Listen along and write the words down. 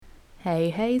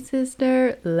Hey, hey,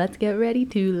 sister, let's get ready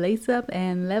to lace up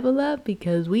and level up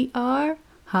because we are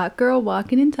Hot Girl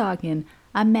Walking and Talking.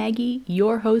 I'm Maggie,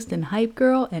 your host and hype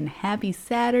girl, and happy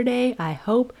Saturday. I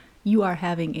hope you are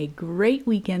having a great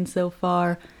weekend so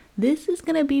far. This is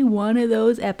going to be one of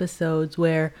those episodes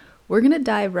where we're going to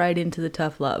dive right into the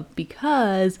tough love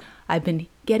because I've been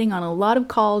getting on a lot of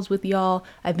calls with y'all.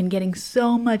 I've been getting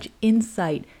so much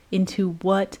insight into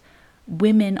what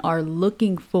women are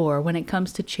looking for when it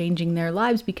comes to changing their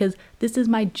lives because this is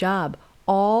my job.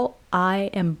 All I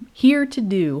am here to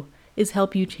do is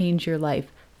help you change your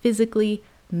life physically,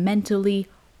 mentally,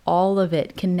 all of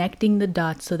it, connecting the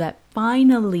dots so that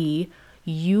finally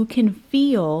you can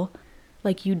feel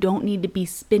like you don't need to be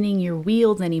spinning your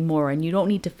wheels anymore and you don't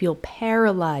need to feel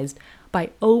paralyzed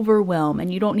by overwhelm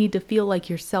and you don't need to feel like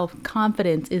your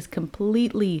self-confidence is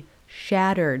completely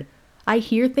shattered. I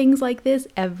hear things like this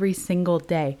every single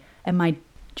day, and my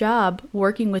job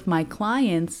working with my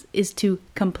clients is to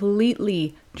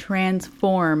completely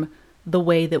transform the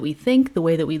way that we think, the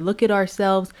way that we look at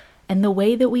ourselves, and the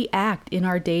way that we act in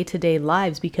our day-to-day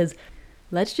lives because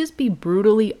let's just be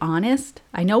brutally honest.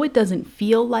 I know it doesn't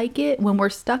feel like it when we're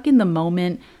stuck in the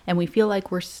moment and we feel like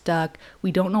we're stuck.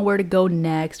 We don't know where to go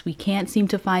next. We can't seem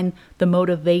to find the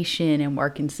motivation and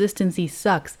our consistency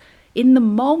sucks. In the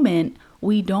moment,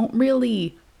 we don't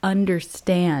really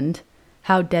understand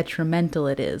how detrimental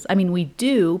it is. I mean, we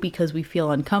do because we feel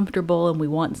uncomfortable and we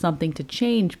want something to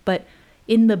change, but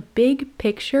in the big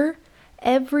picture,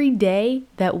 every day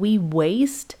that we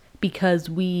waste because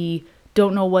we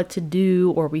don't know what to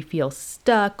do or we feel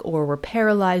stuck or we're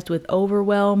paralyzed with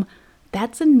overwhelm,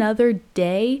 that's another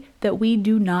day that we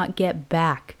do not get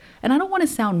back. And I don't want to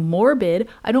sound morbid.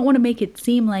 I don't want to make it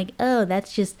seem like, oh,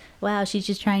 that's just, wow, she's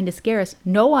just trying to scare us.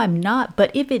 No, I'm not. But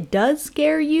if it does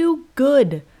scare you,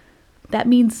 good. That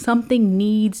means something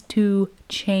needs to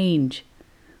change.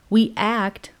 We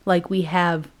act like we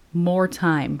have more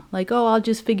time. Like, oh, I'll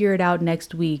just figure it out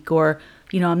next week. Or,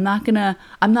 I'm not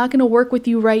gonna work with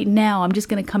you right now. I'm just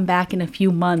gonna come back in a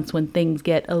few months when things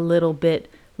get a little bit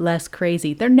less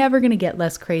crazy. They're never gonna get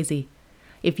less crazy.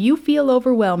 If you feel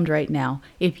overwhelmed right now,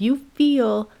 if you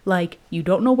feel like you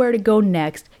don't know where to go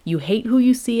next, you hate who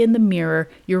you see in the mirror,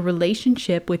 your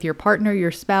relationship with your partner, your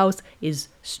spouse is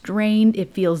strained,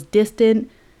 it feels distant,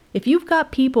 if you've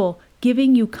got people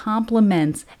giving you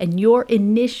compliments and your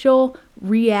initial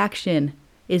reaction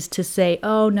is to say,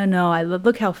 oh, no,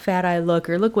 look how fat I look,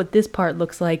 or look what this part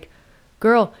looks like,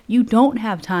 girl, you don't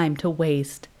have time to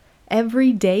waste.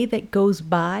 Every day that goes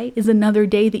by is another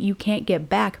day that you can't get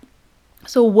back.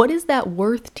 So what is that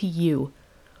worth to you?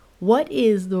 What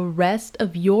is the rest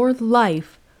of your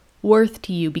life worth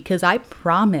to you? Because I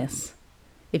promise,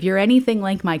 if you're anything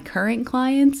like my current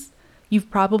clients,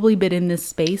 you've probably been in this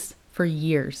space for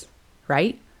years,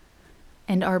 right?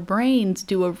 And our brains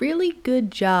do a really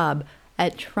good job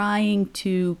at trying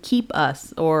to keep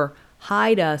us or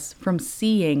hide us from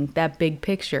seeing that big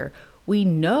picture. We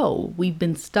know we've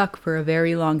been stuck for a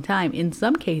very long time. In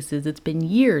some cases, it's been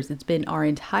years. It's been our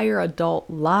entire adult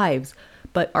lives.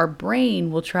 But our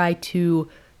brain will try to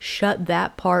shut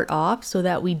that part off so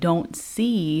that we don't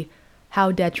see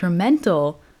how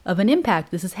detrimental of an impact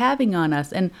this is having on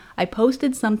us. And I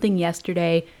posted something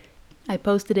yesterday. I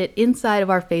posted it inside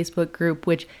of our Facebook group,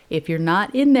 which if you're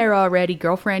not in there already,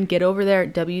 girlfriend, get over there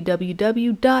at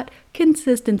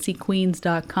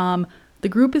www.consistencyqueens.com. The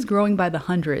group is growing by the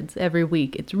hundreds every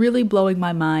week. It's really blowing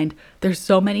my mind. There's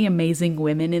so many amazing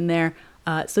women in there.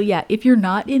 So yeah, if you're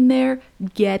not in there,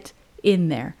 get in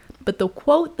there. But the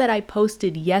quote that I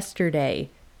posted yesterday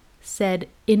said,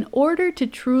 in order to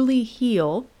truly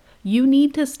heal, you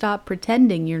need to stop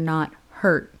pretending you're not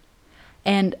hurt.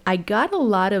 And I got a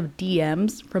lot of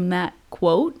DMs from that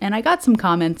quote, and I got some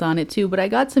comments on it too, but I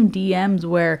got some DMs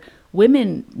where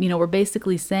women, were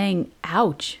basically saying,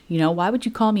 ouch, why would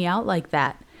you call me out like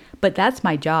that? But that's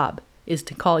my job, is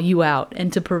to call you out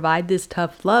and to provide this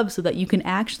tough love so that you can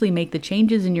actually make the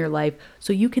changes in your life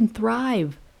so you can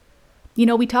thrive.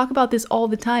 We talk about this all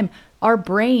the time. Our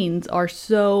brains are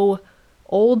so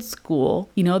old school,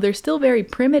 they're still very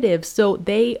primitive. So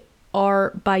they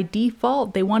are by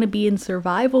default, they want to be in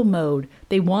survival mode.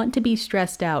 They want to be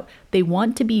stressed out. They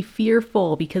want to be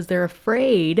fearful because they're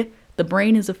afraid. The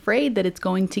brain is afraid that it's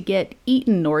going to get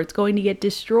eaten or it's going to get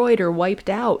destroyed or wiped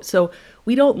out. So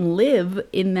we don't live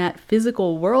in that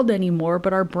physical world anymore,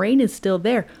 but our brain is still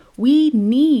there. We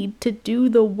need to do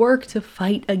the work to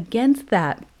fight against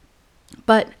that.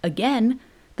 But again,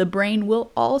 the brain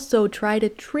will also try to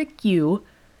trick you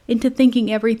into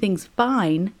thinking everything's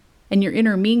fine. And your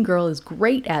inner mean girl is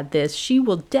great at this. She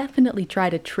will definitely try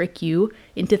to trick you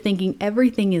into thinking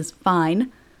everything is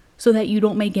fine so that you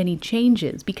don't make any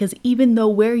changes. Because even though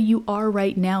where you are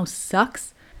right now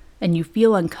sucks and you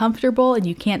feel uncomfortable and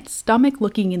you can't stomach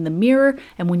looking in the mirror,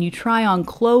 and when you try on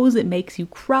clothes, it makes you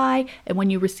cry, and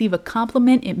when you receive a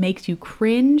compliment, it makes you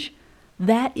cringe,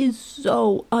 that is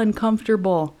so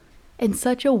uncomfortable and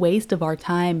such a waste of our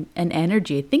time and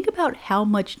energy. Think about how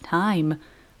much time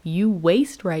you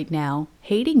waste right now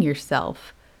hating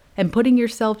yourself and putting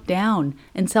yourself down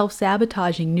and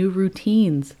self-sabotaging new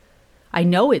routines. I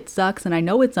know it sucks and I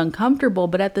know it's uncomfortable,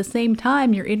 but at the same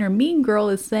time, your inner mean girl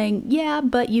is saying, yeah,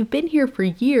 but you've been here for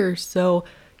years, so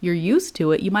you're used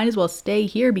to it. You might as well stay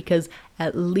here because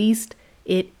at least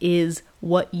it is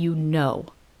what you know.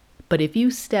 But if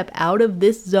you step out of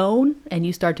this zone and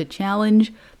you start to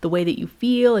challenge the way that you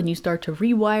feel and you start to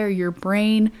rewire your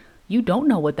brain, you don't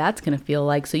know what that's going to feel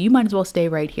like. So you might as well stay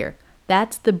right here.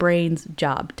 That's the brain's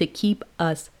job, to keep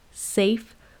us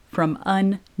safe from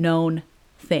unknown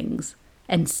things.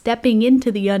 And stepping into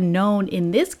the unknown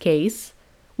in this case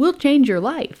will change your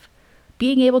life.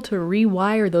 Being able to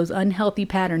rewire those unhealthy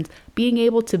patterns, being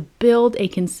able to build a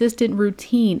consistent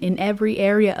routine in every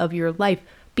area of your life,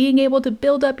 being able to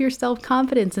build up your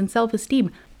self-confidence and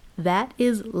self-esteem, that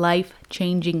is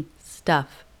life-changing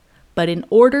stuff. But in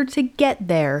order to get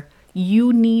there,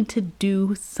 you need to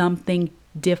do something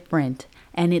different.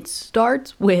 And it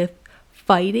starts with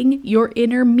fighting your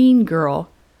inner mean girl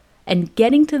and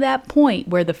getting to that point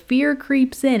where the fear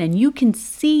creeps in and you can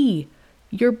see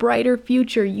your brighter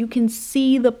future. You can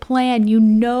see the plan. You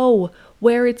know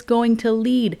where it's going to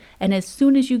lead. And as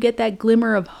soon as you get that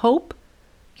glimmer of hope,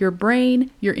 your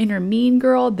brain, your inner mean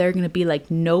girl, they're going to be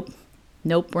like, nope,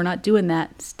 we're not doing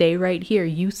that. Stay right here.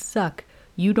 You suck.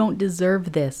 You don't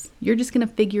deserve this. You're just going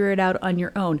to figure it out on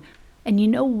your own. And you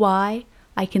know why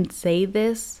I can say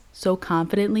this so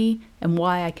confidently and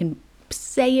why I can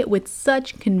say it with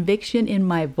such conviction in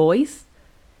my voice?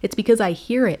 It's because I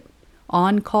hear it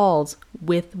on calls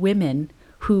with women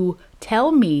who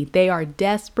tell me they are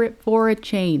desperate for a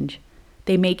change.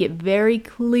 They make it very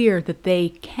clear that they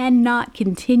cannot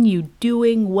continue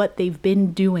doing what they've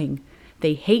been doing.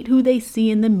 They hate who they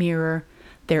see in the mirror.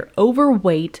 They're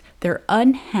overweight. They're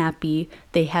unhappy.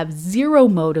 They have zero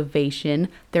motivation.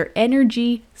 Their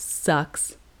energy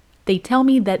sucks. They tell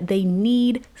me that they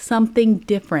need something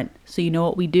different. So you know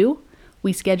what we do?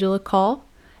 We schedule a call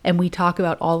and we talk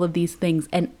about all of these things.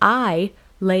 And I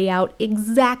lay out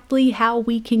exactly how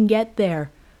we can get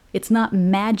there. It's not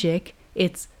magic.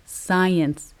 It's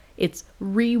science. It's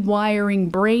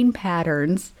rewiring brain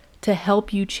patterns to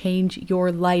help you change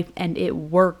your life. And it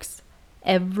works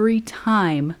every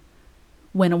time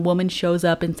when a woman shows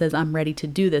up and says, I'm ready to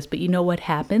do this. But you know what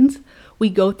happens? We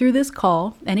go through this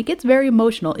call and it gets very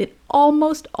emotional. It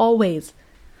almost always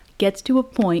gets to a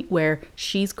point where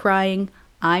she's crying,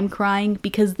 I'm crying,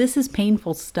 because this is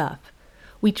painful stuff.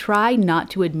 We try not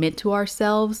to admit to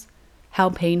ourselves how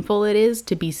painful it is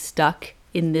to be stuck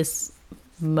in this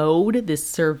mode, this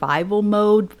survival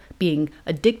mode, being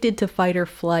addicted to fight or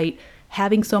flight,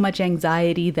 having so much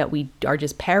anxiety that we are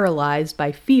just paralyzed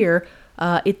by fear.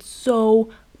 It's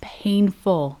so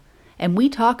painful. And we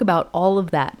talk about all of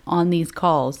that on these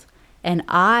calls. And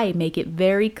I make it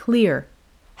very clear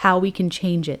how we can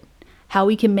change it, how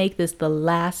we can make this the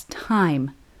last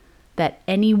time that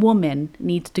any woman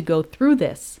needs to go through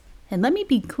this. And let me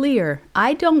be clear,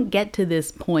 I don't get to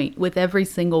this point with every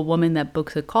single woman that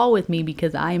books a call with me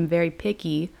because I am very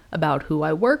picky about who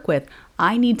I work with.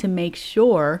 I need to make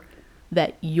sure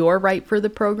that you're right for the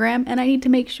program, and I need to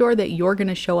make sure that you're going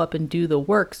to show up and do the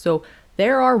work. So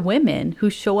there are women who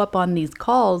show up on these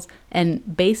calls,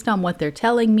 and based on what they're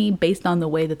telling me, based on the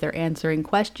way that they're answering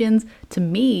questions, to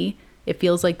me, it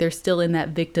feels like they're still in that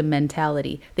victim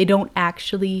mentality. They don't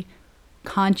actually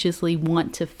consciously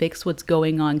want to fix what's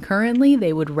going on currently.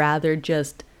 They would rather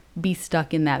just be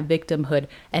stuck in that victimhood.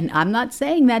 And I'm not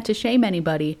saying that to shame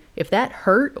anybody. If that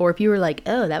hurt, or if you were like,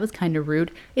 oh, that was kind of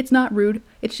rude, it's not rude.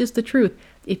 It's just the truth.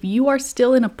 If you are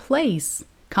still in a place,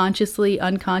 consciously,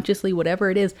 unconsciously, whatever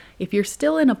it is, if you're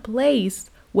still in a place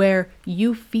where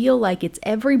you feel like it's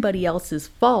everybody else's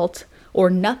fault, or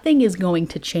nothing is going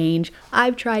to change,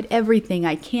 I've tried everything,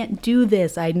 I can't do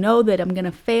this, I know that I'm going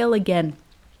to fail again,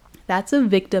 that's a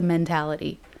victim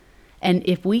mentality. And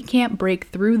if we can't break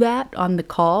through that on the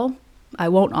call, I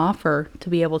won't offer to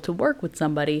be able to work with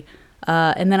somebody.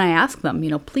 And then I ask them,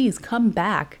 please come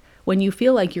back when you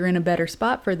feel like you're in a better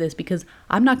spot for this, because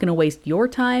I'm not going to waste your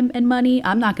time and money.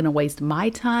 I'm not going to waste my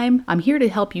time. I'm here to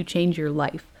help you change your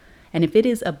life. And if it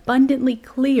is abundantly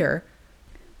clear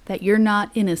that you're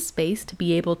not in a space to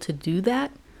be able to do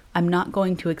that, I'm not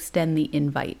going to extend the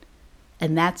invite.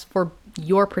 And that's for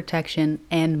your protection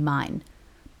and mine.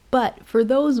 But for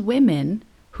those women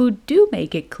who do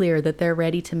make it clear that they're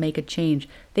ready to make a change,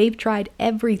 they've tried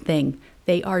everything.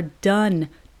 They are done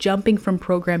jumping from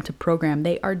program to program.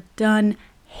 They are done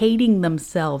hating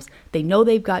themselves. They know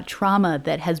they've got trauma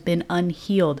that has been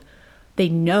unhealed. They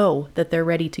know that they're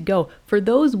ready to go. For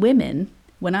those women,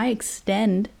 when I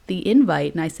extend the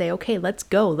invite and I say, okay, let's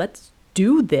go, let's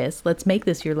do this, let's make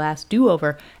this your last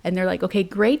do-over. And they're like, okay,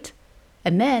 great.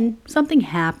 And then something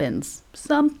happens.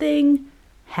 Something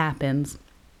happens.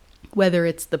 Whether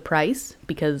it's the price,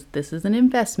 because this is an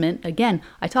investment. Again,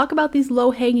 I talk about these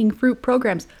low-hanging fruit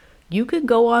programs. You could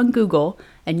go on Google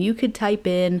and you could type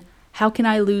in, how can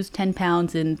I lose 10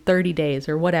 pounds in 30 days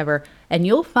or whatever? And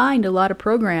you'll find a lot of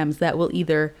programs that will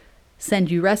either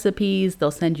send you recipes, they'll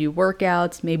send you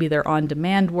workouts, maybe they're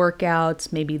on-demand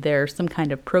workouts, maybe they're some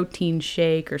kind of protein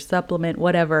shake or supplement,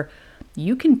 whatever.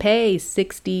 You can pay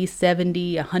 60,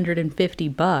 70, 150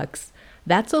 bucks.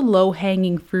 That's a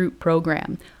low-hanging fruit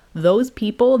program. Those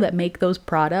people that make those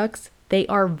products, they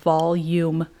are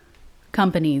volume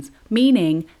companies,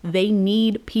 meaning they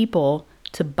need people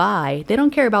to buy. They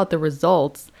don't care about the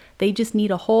results. They just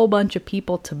need a whole bunch of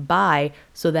people to buy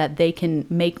so that they can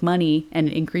make money and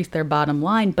increase their bottom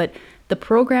line. But the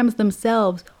programs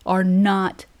themselves are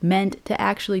not meant to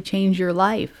actually change your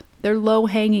life. They're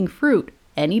low-hanging fruit.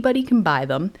 Anybody can buy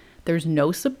them. There's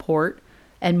no support.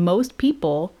 And most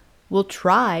people will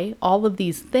try all of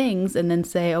these things and then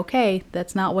say, okay,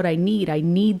 that's not what I need. I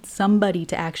need somebody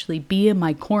to actually be in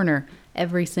my corner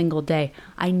every single day.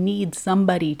 I need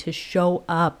somebody to show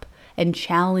up and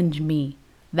challenge me.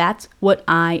 That's what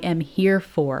I am here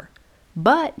for.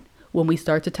 But when we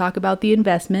start to talk about the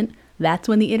investment, that's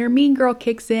when the inner mean girl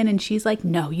kicks in and she's like,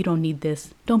 no, you don't need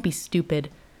this. Don't be stupid.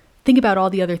 Think about all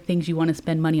the other things you want to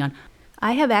spend money on.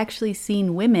 I have actually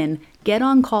seen women get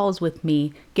on calls with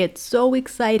me, get so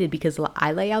excited because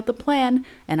I lay out the plan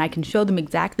and I can show them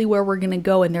exactly where we're going to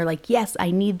go. And they're like, yes,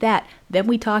 I need that. Then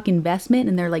we talk investment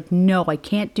and they're like, no, I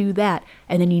can't do that.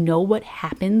 And then you know what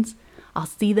happens? I'll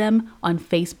see them on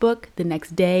Facebook the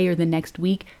next day or the next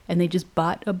week and they just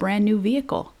bought a brand new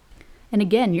vehicle. And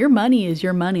again, your money is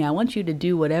your money. I want you to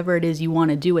do whatever it is you want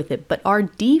to do with it. But our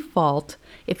default,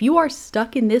 if you are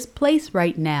stuck in this place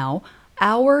right now,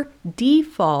 our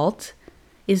default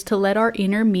is to let our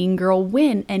inner mean girl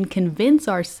win and convince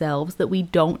ourselves that we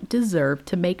don't deserve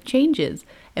to make changes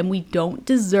and we don't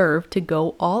deserve to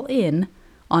go all in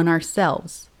on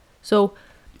ourselves. So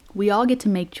we all get to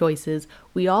make choices.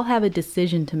 We all have a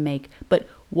decision to make. But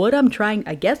what I'm trying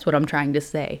to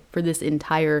say for this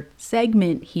entire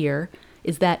segment here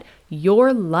is that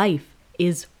your life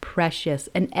is precious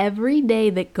and every day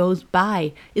that goes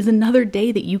by is another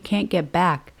day that you can't get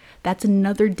back. That's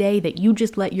another day that you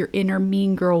just let your inner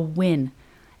mean girl win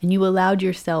and you allowed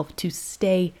yourself to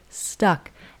stay stuck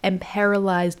and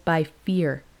paralyzed by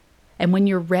fear. And when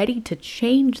you're ready to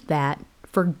change that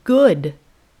for good,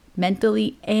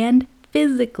 mentally and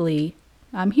physically,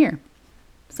 I'm here.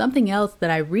 Something else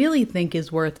that I really think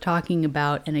is worth talking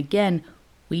about, and again,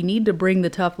 we need to bring the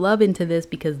tough love into this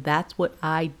because that's what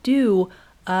I do,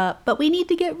 but we need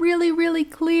to get really, really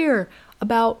clear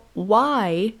about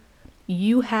why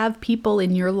you have people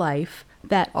in your life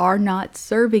that are not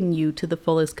serving you to the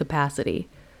fullest capacity.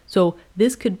 So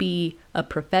this could be a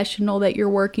professional that you're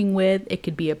working with. It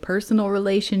could be a personal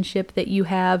relationship that you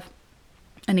have.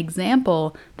 An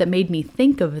example that made me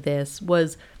think of this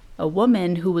was a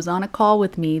woman who was on a call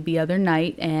with me the other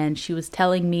night and she was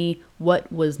telling me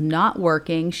what was not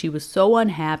working. She was so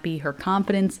unhappy. Her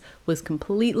confidence was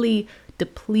completely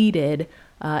depleted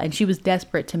and she was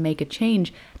desperate to make a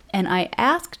change. And I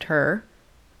asked her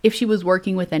if she was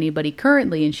working with anybody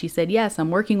currently. And she said, yes, I'm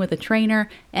working with a trainer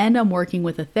and I'm working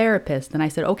with a therapist. And I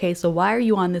said, okay, so why are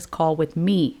you on this call with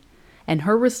me? And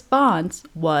her response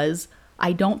was,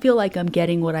 I don't feel like I'm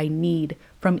getting what I need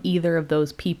from either of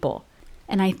those people.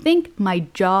 And I think my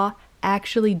jaw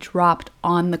actually dropped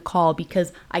on the call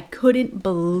because I couldn't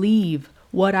believe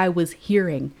what I was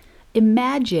hearing.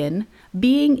 Imagine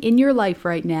being in your life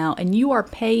right now and you are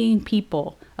paying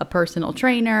people, a personal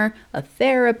trainer, a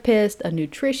therapist, a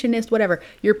nutritionist, whatever.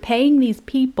 You're paying these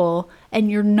people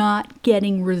and you're not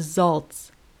getting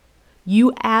results.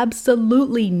 You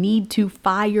absolutely need to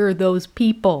fire those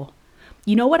people.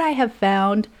 You know what I have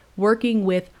found working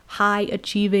with high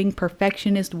achieving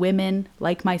perfectionist women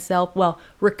like myself,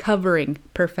 recovering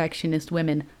perfectionist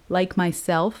women like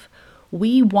myself?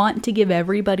 We want to give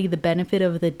everybody the benefit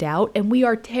of the doubt and we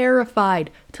are terrified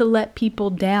to let people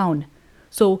down.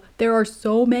 So there are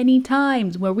so many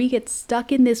times where we get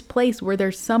stuck in this place where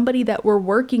there's somebody that we're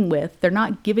working with, they're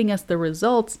not giving us the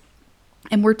results,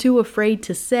 and we're too afraid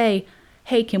to say,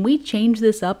 hey, can we change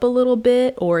this up a little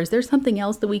bit? Or is there something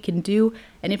else that we can do?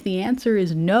 And if the answer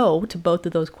is no to both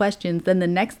of those questions, then the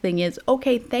next thing is,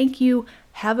 okay, thank you.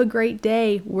 Have a great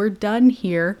day. We're done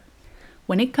here.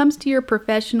 When it comes to your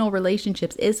professional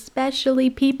relationships, especially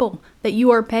people that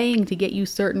you are paying to get you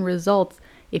certain results,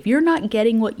 if you're not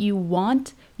getting what you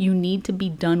want, you need to be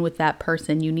done with that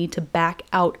person. You need to back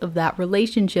out of that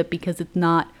relationship because it's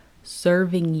not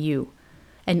serving you.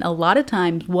 And a lot of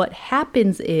times what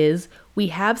happens is we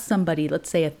have somebody, let's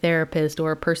say a therapist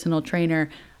or a personal trainer,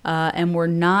 and we're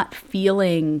not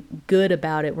feeling good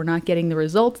about it. We're not getting the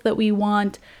results that we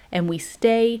want, and we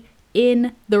stay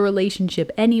in the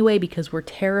relationship anyway because we're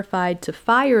terrified to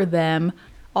fire them.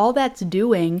 All that's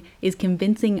doing is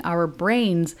convincing our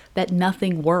brains that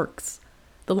nothing works.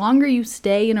 The longer you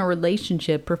stay in a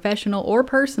relationship, professional or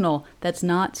personal, that's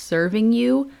not serving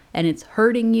you and it's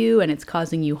hurting you and it's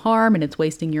causing you harm and it's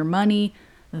wasting your money,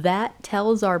 that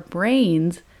tells our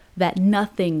brains that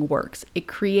nothing works. It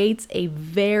creates a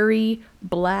very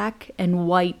black and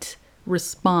white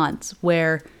response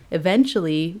where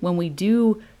eventually when we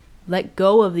do let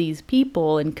go of these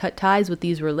people and cut ties with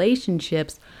these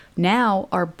relationships, now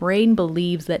our brain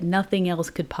believes that nothing else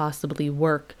could possibly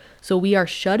work. So we are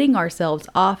shutting ourselves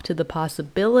off to the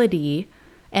possibility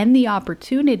and the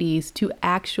opportunities to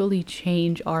actually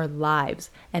change our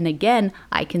lives. And again,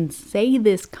 I can say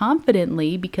this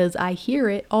confidently because I hear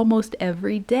it almost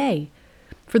every day.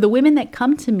 For the women that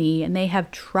come to me and they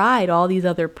have tried all these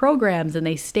other programs and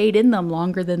they stayed in them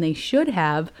longer than they should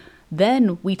have,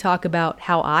 then we talk about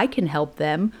how I can help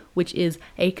them, which is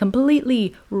a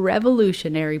completely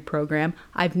revolutionary program.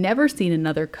 I've never seen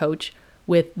another coach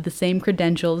with the same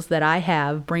credentials that I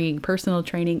have, bringing personal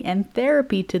training and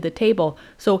therapy to the table.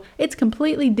 So it's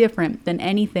completely different than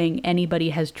anything anybody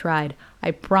has tried.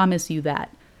 I promise you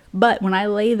that. But when I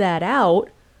lay that out,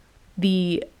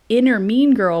 the inner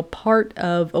mean girl part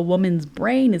of a woman's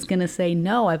brain is going to say,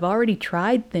 no, I've already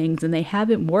tried things and they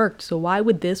haven't worked. So why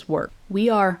would this work? We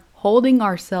are holding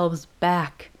ourselves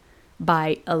back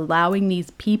by allowing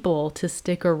these people to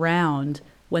stick around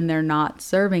when they're not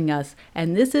serving us.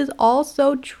 And this is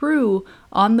also true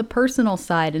on the personal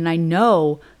side. And I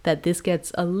know that this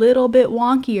gets a little bit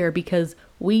wonkier because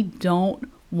we don't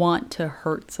want to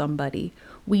hurt somebody.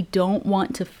 We don't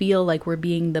want to feel like we're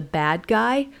being the bad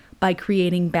guy by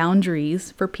creating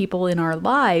boundaries for people in our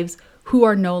lives who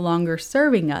are no longer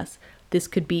serving us. This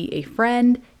could be a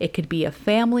friend, it could be a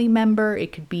family member,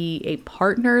 it could be a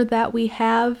partner that we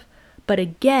have. But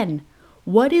again,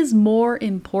 what is more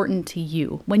important to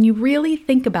you? When you really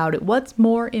think about it, what's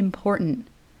more important?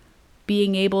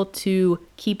 Being able to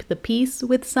keep the peace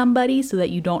with somebody so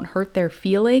that you don't hurt their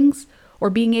feelings, or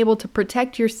being able to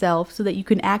protect yourself so that you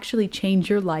can actually change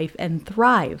your life and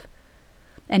thrive?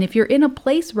 And if you're in a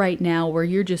place right now where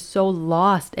you're just so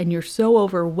lost and you're so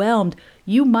overwhelmed,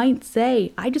 you might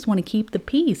say, I just want to keep the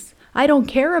peace. I don't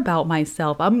care about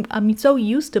myself. I'm so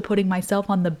used to putting myself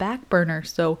on the back burner.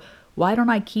 So why don't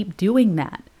I keep doing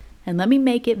that? And let me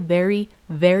make it very,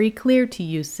 very clear to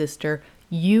you, sister.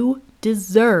 You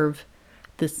deserve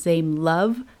the same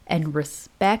love and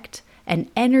respect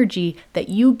and energy that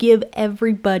you give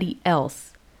everybody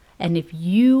else. And if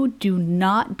you do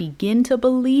not begin to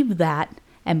believe that,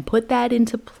 and put that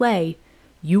into play,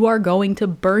 you are going to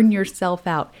burn yourself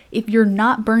out. If you're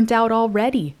not burnt out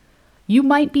already, you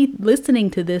might be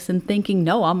listening to this and thinking,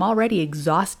 no, I'm already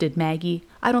exhausted, Maggie.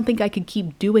 I don't think I could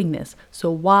keep doing this. So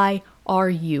why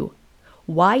are you?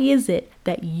 Why is it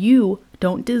that you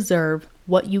don't deserve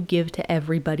what you give to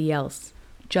everybody else?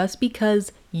 Just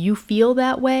because you feel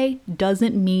that way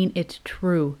doesn't mean it's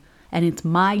true. And it's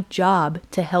my job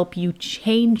to help you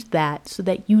change that so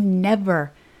that you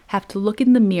never have to look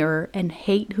in the mirror and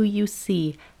hate who you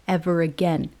see ever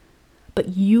again.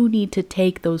 But you need to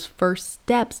take those first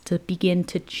steps to begin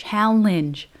to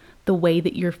challenge the way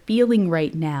that you're feeling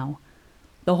right now.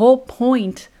 The whole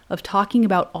point of talking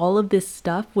about all of this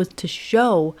stuff was to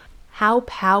show how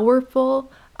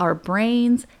powerful our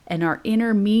brains and our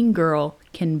inner mean girl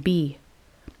can be.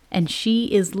 And she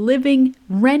is living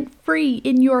rent-free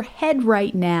in your head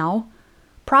right now,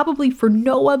 probably for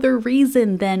no other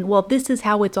reason than, well, this is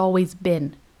how it's always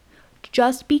been.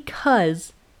 Just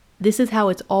because this is how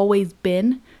it's always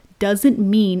been doesn't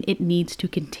mean it needs to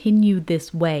continue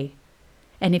this way.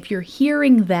 And if you're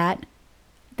hearing that,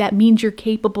 that means you're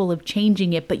capable of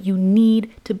changing it, but you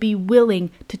need to be willing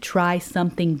to try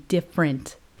something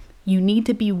different. You need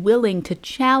to be willing to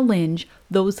challenge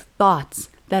those thoughts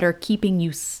that are keeping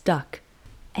you stuck.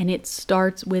 And it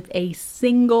starts with a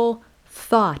single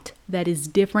thought that is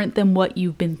different than what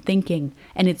you've been thinking.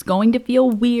 And it's going to feel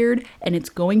weird and it's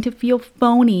going to feel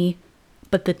phony,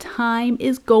 but the time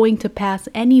is going to pass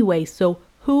anyway. So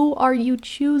who are you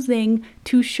choosing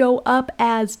to show up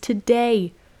as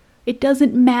today? It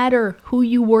doesn't matter who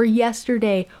you were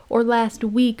yesterday or last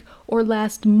week or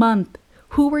last month.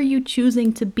 Who are you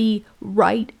choosing to be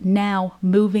right now,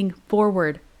 moving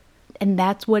forward? And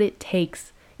that's what it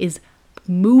takes, is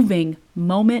moving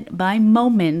moment by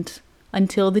moment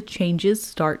until the changes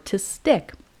start to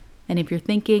stick. And if you're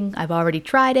thinking, I've already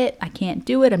tried it, I can't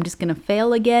do it, I'm just going to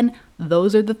fail again,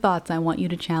 those are the thoughts I want you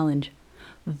to challenge.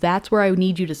 That's where I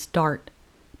need you to start.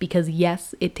 Because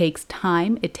yes, it takes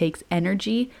time, it takes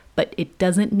energy, but it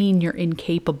doesn't mean you're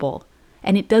incapable.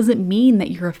 And it doesn't mean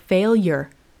that you're a failure.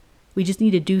 We just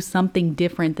need to do something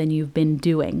different than you've been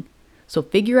doing. So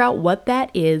figure out what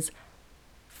that is,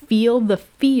 feel the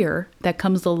fear that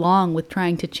comes along with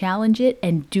trying to challenge it,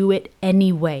 and do it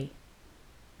anyway.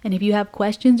 And if you have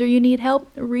questions or you need help,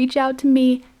 reach out to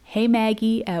me,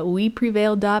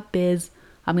 heyMaggie@weprevail.biz.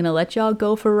 I'm going to let y'all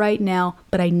go for right now,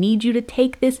 but I need you to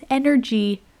take this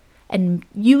energy and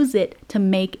use it to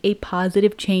make a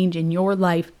positive change in your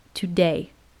life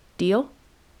today. Deal?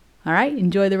 All right,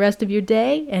 enjoy the rest of your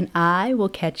day, and I will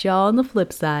catch y'all on the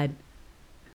flip side.